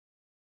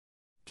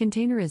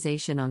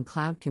Containerization on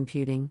cloud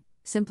computing,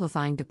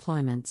 simplifying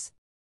deployments.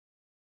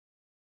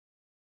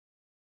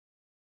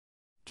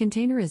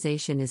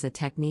 Containerization is a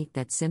technique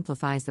that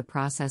simplifies the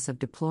process of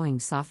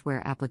deploying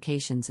software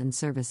applications and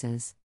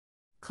services.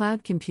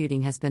 Cloud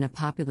computing has been a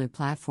popular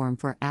platform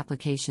for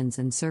applications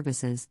and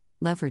services,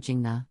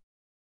 leveraging the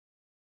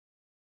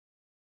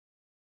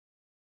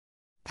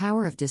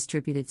power of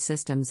distributed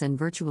systems and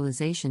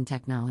virtualization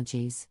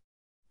technologies.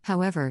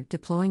 However,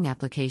 deploying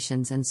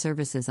applications and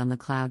services on the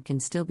cloud can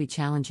still be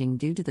challenging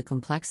due to the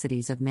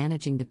complexities of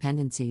managing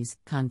dependencies.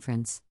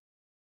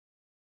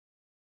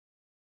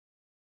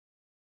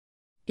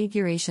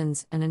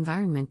 Configurations and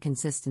environment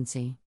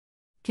consistency.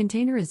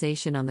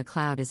 Containerization on the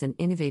cloud is an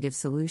innovative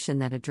solution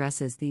that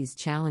addresses these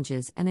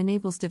challenges and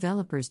enables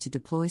developers to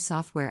deploy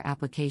software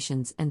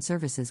applications and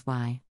services.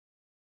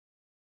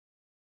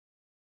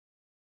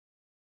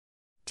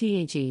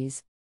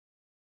 TAGs.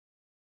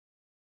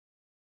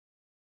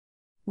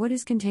 What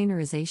is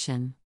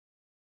containerization?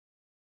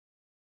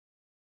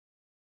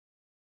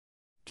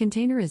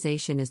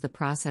 Containerization is the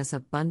process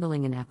of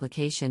bundling an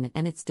application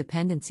and its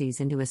dependencies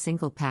into a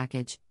single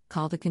package,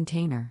 called a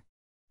container.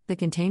 The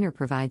container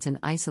provides an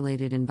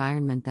isolated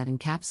environment that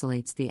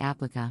encapsulates the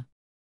applica.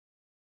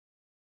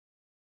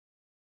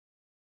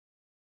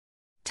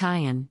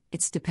 Tie-in,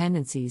 its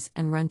dependencies,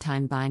 and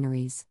runtime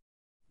binaries.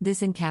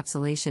 This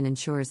encapsulation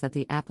ensures that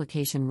the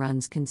application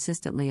runs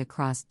consistently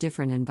across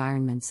different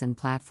environments and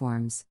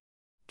platforms.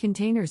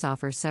 Containers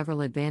offer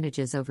several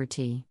advantages over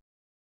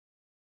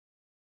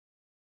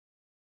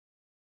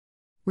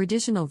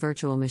traditional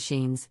virtual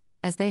machines,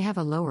 as they have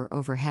a lower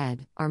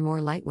overhead, are more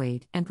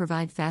lightweight, and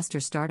provide faster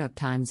startup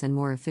times and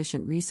more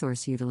efficient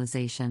resource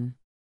utilization.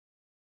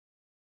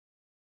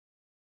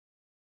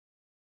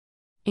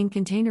 In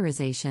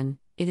containerization,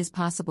 it is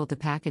possible to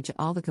package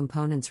all the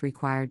components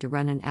required to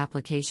run an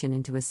application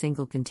into a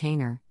single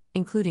container,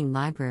 including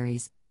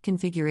libraries,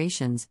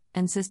 configurations,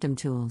 and system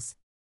tools.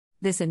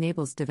 This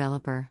enables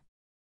developers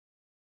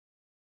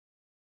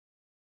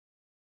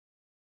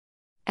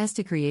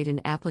to create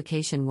an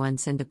application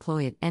once and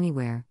deploy it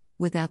anywhere,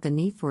 without the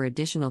need for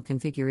additional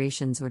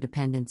configurations or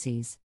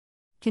dependencies.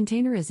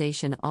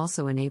 Containerization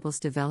also enables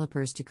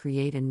developers to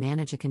create and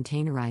manage a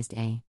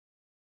containerized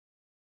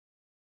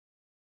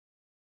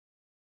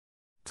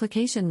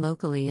application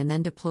locally and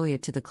then deploy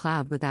it to the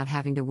cloud without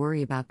having to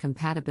worry about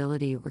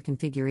compatibility or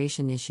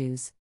configuration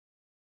issues.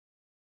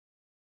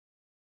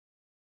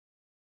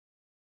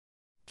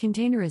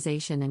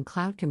 Containerization and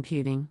cloud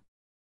computing.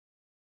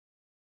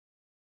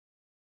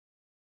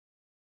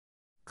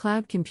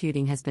 Cloud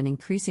computing has been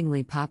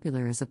increasingly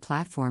popular as a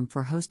platform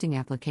for hosting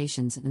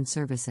applications and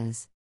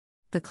services.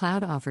 The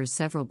cloud offers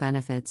several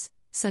benefits,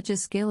 such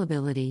as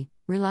scalability,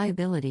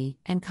 reliability,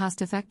 and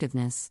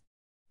cost-effectiveness.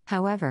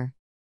 However,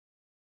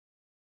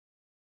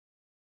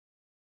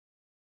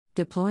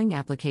 deploying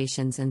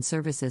applications and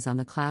services on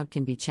the cloud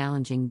can be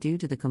challenging due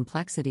to the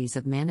complexities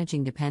of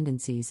managing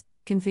dependencies,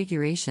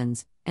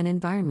 configurations, and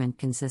environment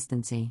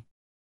consistency.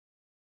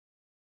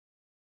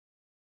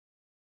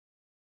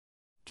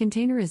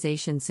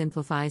 Containerization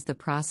simplifies the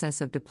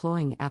process of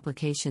deploying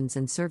applications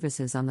and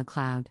services on the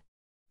cloud.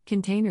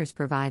 Containers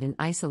provide an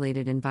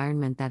isolated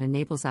environment that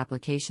enables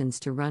applications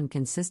to run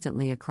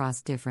consistently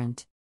across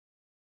different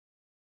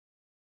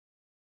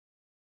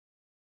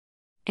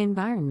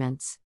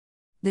environments.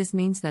 This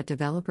means that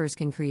developers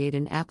can create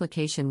an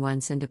application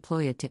once and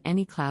deploy it to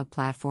any cloud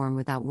platform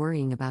without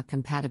worrying about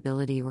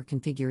compatibility or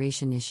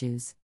configuration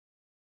issues.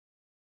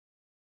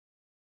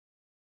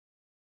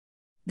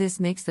 This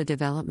makes the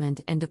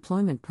development and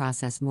deployment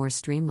process more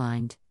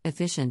streamlined,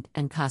 efficient,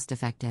 and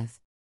cost-effective.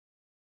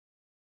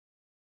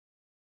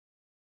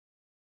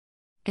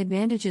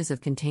 Advantages of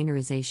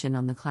containerization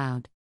on the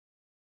cloud.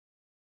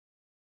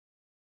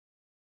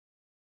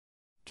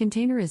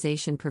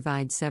 Containerization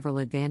provides several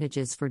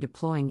advantages for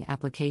deploying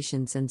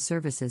applications and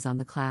services on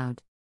the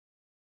cloud.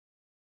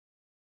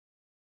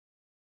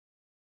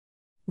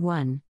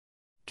 1.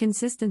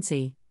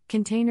 Consistency.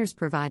 Containers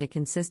provide a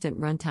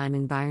consistent runtime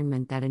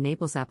environment that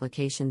enables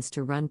applications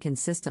to run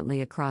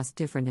consistently across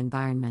different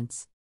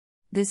environments.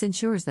 This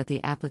ensures that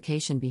the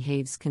application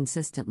behaves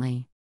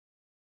consistently,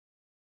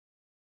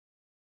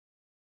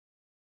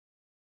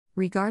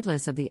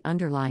 regardless of the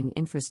underlying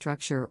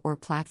infrastructure or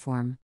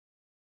platform.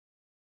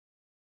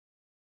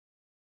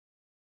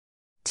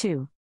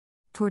 2.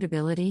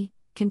 Portability.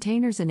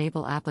 Containers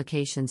enable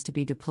applications to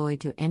be deployed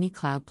to any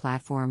cloud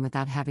platform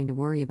without having to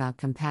worry about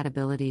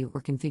compatibility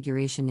or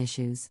configuration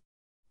issues.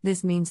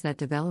 This means that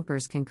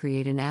developers can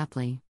create an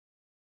apply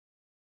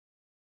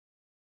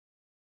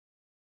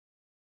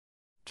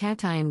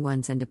tie-in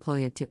once and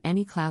deploy it to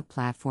any cloud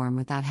platform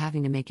without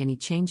having to make any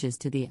changes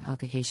to the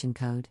application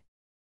code.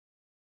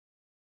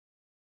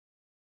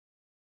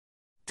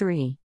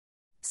 3.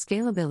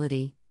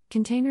 Scalability.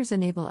 Containers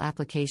enable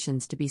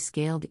applications to be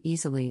scaled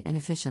easily and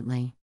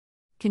efficiently.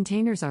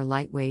 Containers are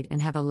lightweight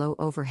and have a low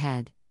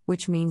overhead,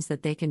 which means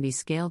that they can be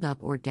scaled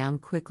up or down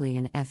quickly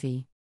and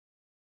efficiently.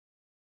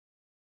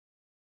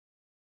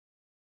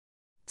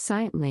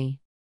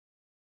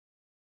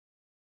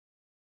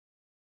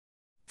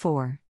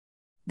 4.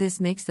 This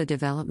makes the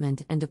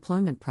development and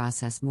deployment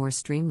process more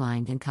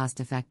streamlined and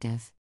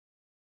cost-effective.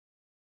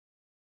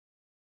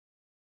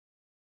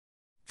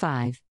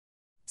 5.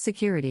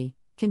 Security.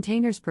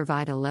 Containers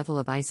provide a level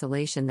of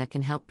isolation that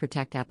can help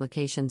protect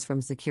applications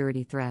from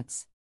security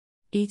threats.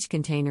 Each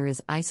container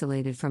is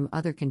isolated from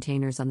other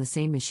containers on the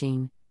same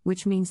machine,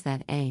 which means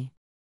that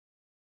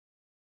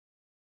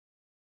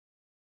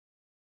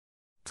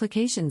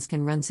applications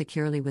can run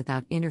securely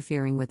without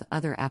interfering with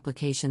other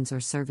applications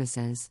or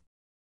services.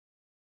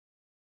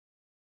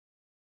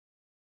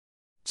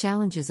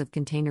 Challenges of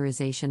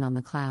containerization on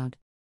the cloud.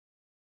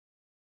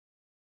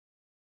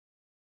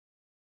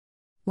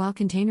 While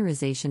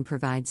containerization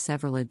provides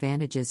several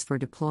advantages for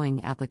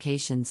deploying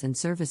applications and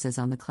services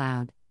on the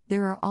cloud,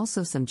 there are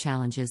also some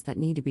challenges that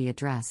need to be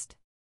addressed.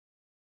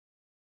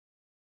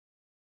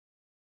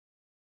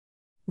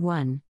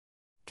 1.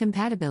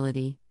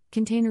 Compatibility.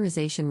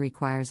 Containerization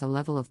requires a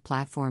level of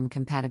platform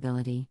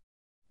compatibility.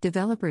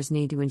 Developers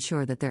need to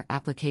ensure that their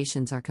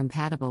applications are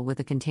compatible with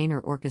the container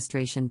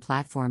orchestration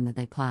platform that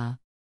they plow.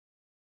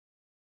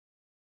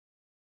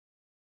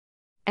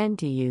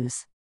 To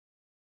use.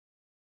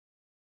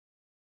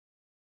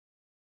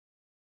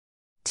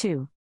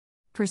 2.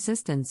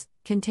 Persistence.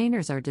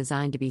 Containers are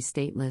designed to be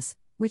stateless,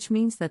 which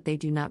means that they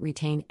do not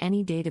retain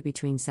any data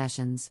between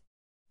sessions.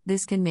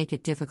 This can make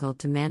it difficult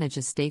to manage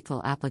a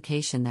stateful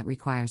application that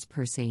requires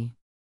persistence.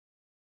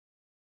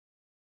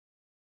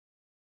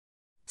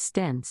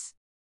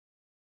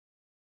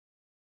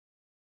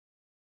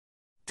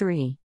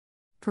 3.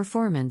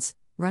 Performance.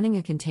 Running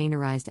a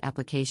containerized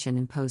application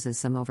imposes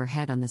some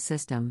overhead on the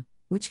system,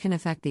 which can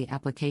affect the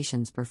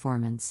application's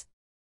performance.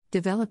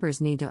 Developers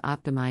need to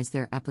optimize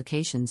their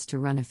applications to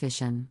run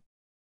efficient.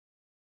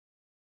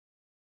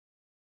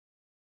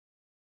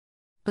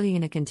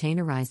 In a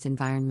containerized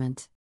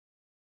environment.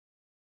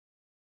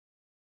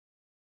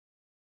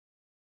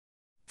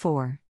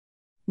 4.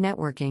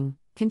 Networking.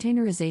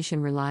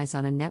 Containerization relies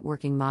on a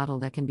networking model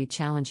that can be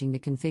challenging to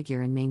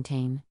configure and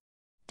maintain.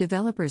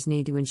 Developers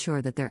need to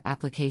ensure that their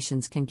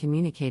applications can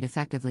communicate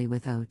effectively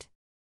with OT.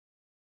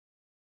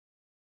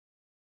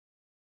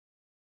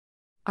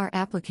 Are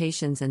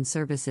applications and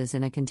services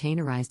in a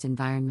containerized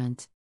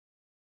environment?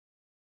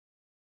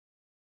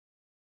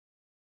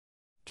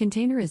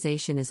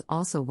 Containerization is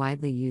also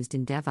widely used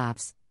in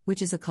DevOps,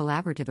 which is a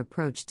collaborative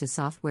approach to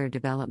software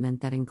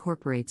development that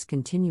incorporates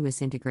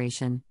continuous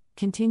integration,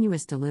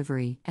 continuous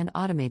delivery, and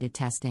automated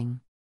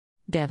testing.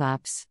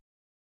 DevOps.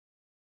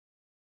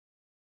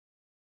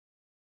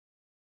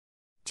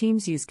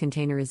 Teams use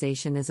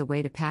containerization as a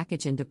way to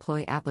package and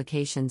deploy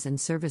applications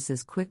and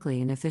services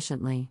quickly and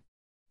efficiently.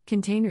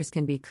 Containers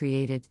can be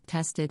created,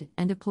 tested,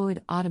 and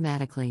deployed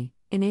automatically,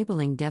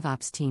 enabling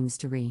DevOps teams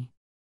to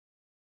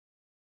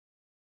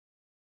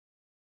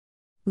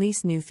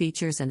release new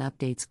features and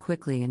updates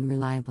quickly and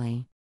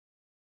reliably.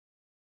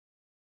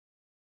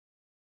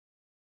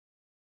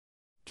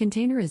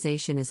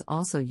 Containerization is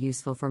also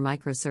useful for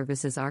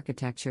microservices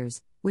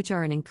architectures, which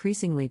are an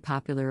increasingly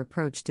popular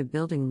approach to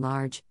building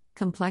large,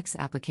 complex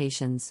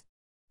applications.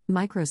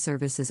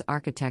 Microservices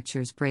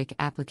architectures break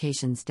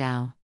applications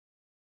down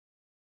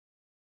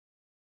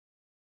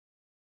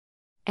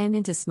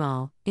into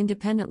small,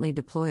 independently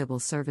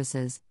deployable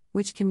services,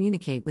 which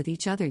communicate with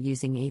each other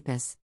using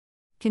APIs.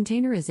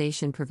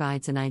 Containerization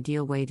provides an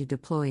ideal way to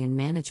deploy and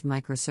manage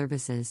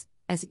microservices,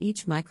 as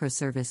each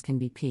microservice can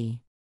be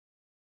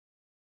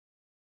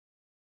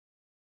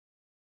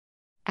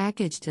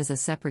packaged as a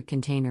separate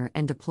container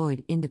and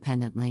deployed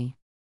independently.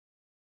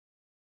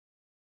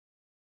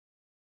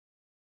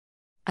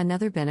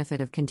 Another benefit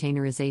of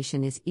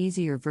containerization is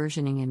easier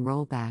versioning and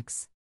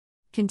rollbacks.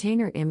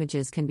 Container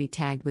images can be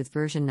tagged with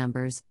version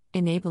numbers,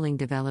 enabling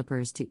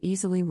developers to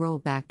easily roll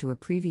back to a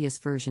previous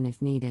version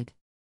if needed.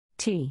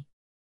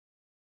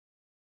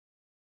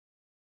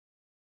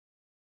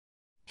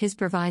 This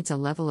provides a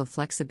level of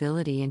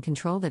flexibility and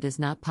control that is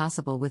not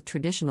possible with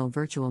traditional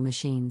virtual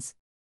machines.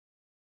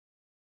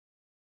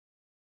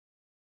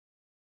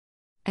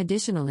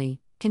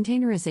 Additionally,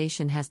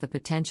 containerization has the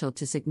potential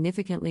to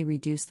significantly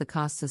reduce the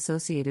costs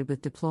associated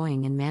with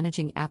deploying and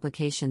managing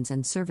applications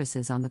and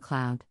services on the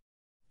cloud.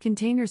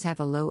 Containers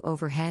have a low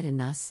overhead and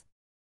thus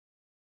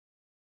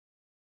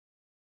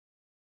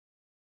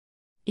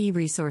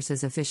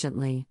resources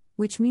efficiently,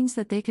 which means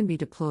that they can be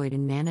deployed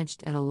and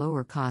managed at a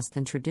lower cost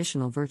than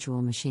traditional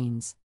virtual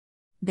machines.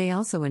 They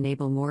also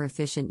enable more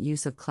efficient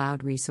use of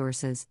cloud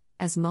resources,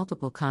 as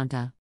multiple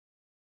containers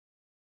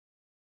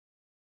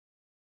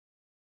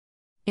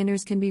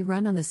can be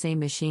run on the same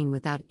machine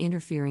without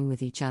interfering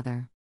with each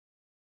other.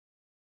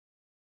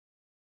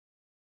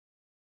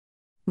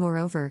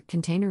 Moreover,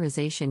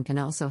 containerization can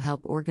also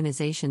help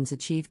organizations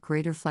achieve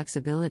greater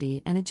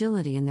flexibility and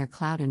agility in their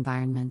cloud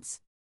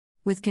environments.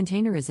 With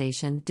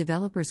containerization,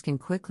 developers can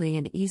quickly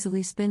and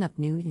easily spin up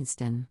new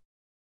instances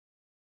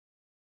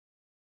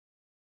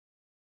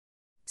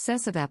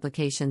of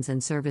applications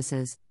and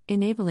services,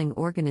 enabling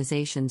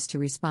organizations to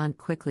respond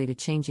quickly to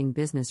changing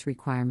business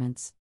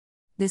requirements.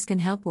 This can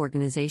help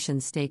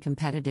organizations stay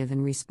competitive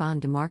and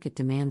respond to market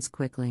demands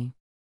quickly.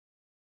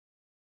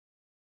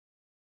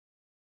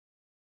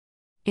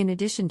 In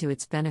addition to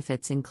its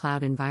benefits in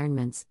cloud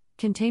environments,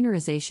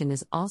 containerization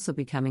is also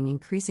becoming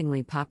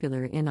increasingly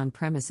popular in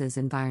on-premises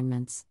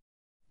environments.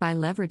 By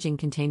leveraging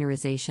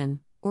containerization,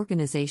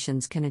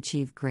 organizations can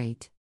achieve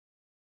great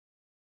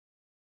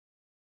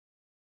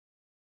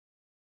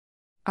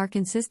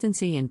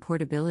consistency and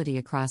portability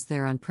across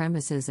their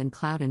on-premises and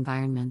cloud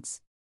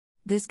environments.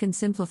 This can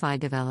simplify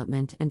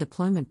development and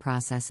deployment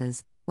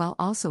processes, while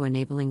also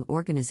enabling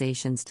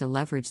organizations to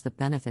leverage the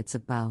benefits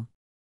of both.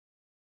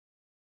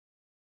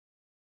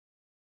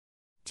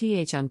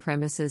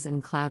 On-premises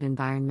and cloud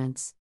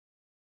environments.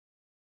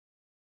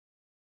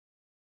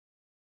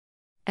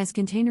 As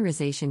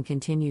containerization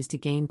continues to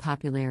gain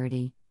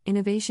popularity,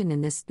 innovation in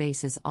this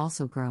space is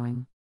also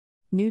growing.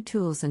 New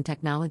tools and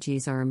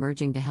technologies are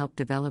emerging to help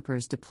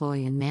developers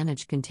deploy and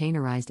manage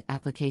containerized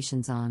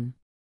applications on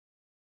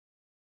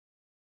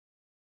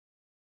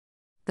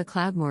the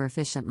cloud more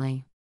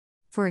efficiently.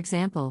 For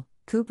example,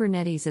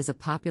 Kubernetes is a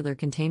popular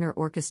container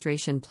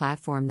orchestration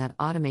platform that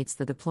automates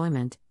the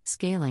deployment,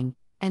 scaling,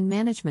 and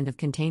management of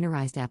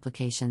containerized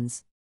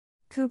applications.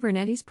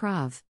 Kubernetes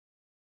Prov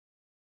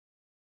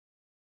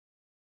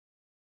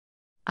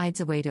provides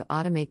a way to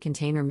automate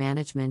container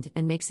management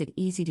and makes it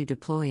easy to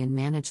deploy and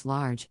manage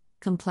large,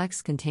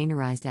 complex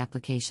containerized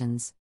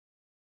applications.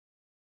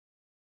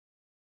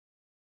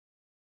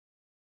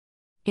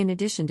 In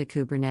addition to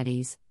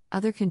Kubernetes,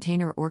 other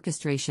container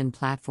orchestration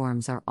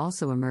platforms are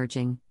also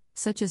emerging,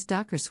 such as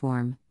Docker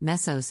Swarm,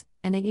 Mesos,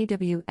 and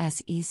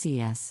AWS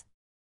ECS.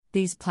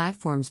 These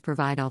platforms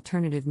provide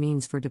alternative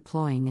means for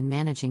deploying and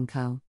managing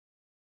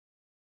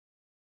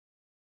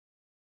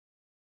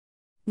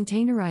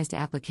containerized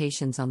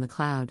applications on the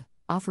cloud,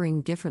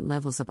 offering different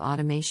levels of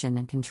automation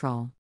and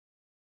control.